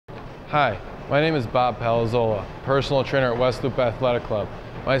Hi, my name is Bob Palazola, personal trainer at West Loop Athletic Club.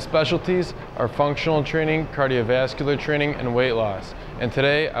 My specialties are functional training, cardiovascular training, and weight loss. And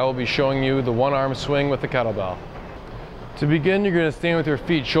today I will be showing you the one-arm swing with the kettlebell. To begin, you're going to stand with your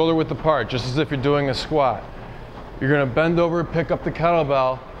feet shoulder width apart, just as if you're doing a squat. You're going to bend over, pick up the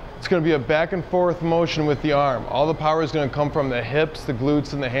kettlebell. It's going to be a back and forth motion with the arm. All the power is going to come from the hips, the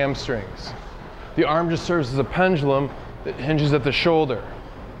glutes, and the hamstrings. The arm just serves as a pendulum that hinges at the shoulder.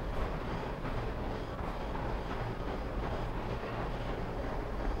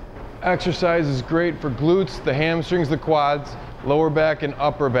 Exercise is great for glutes, the hamstrings, the quads, lower back, and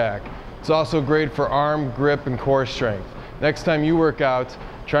upper back. It's also great for arm, grip, and core strength. Next time you work out,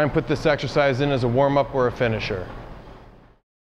 try and put this exercise in as a warm-up or a finisher.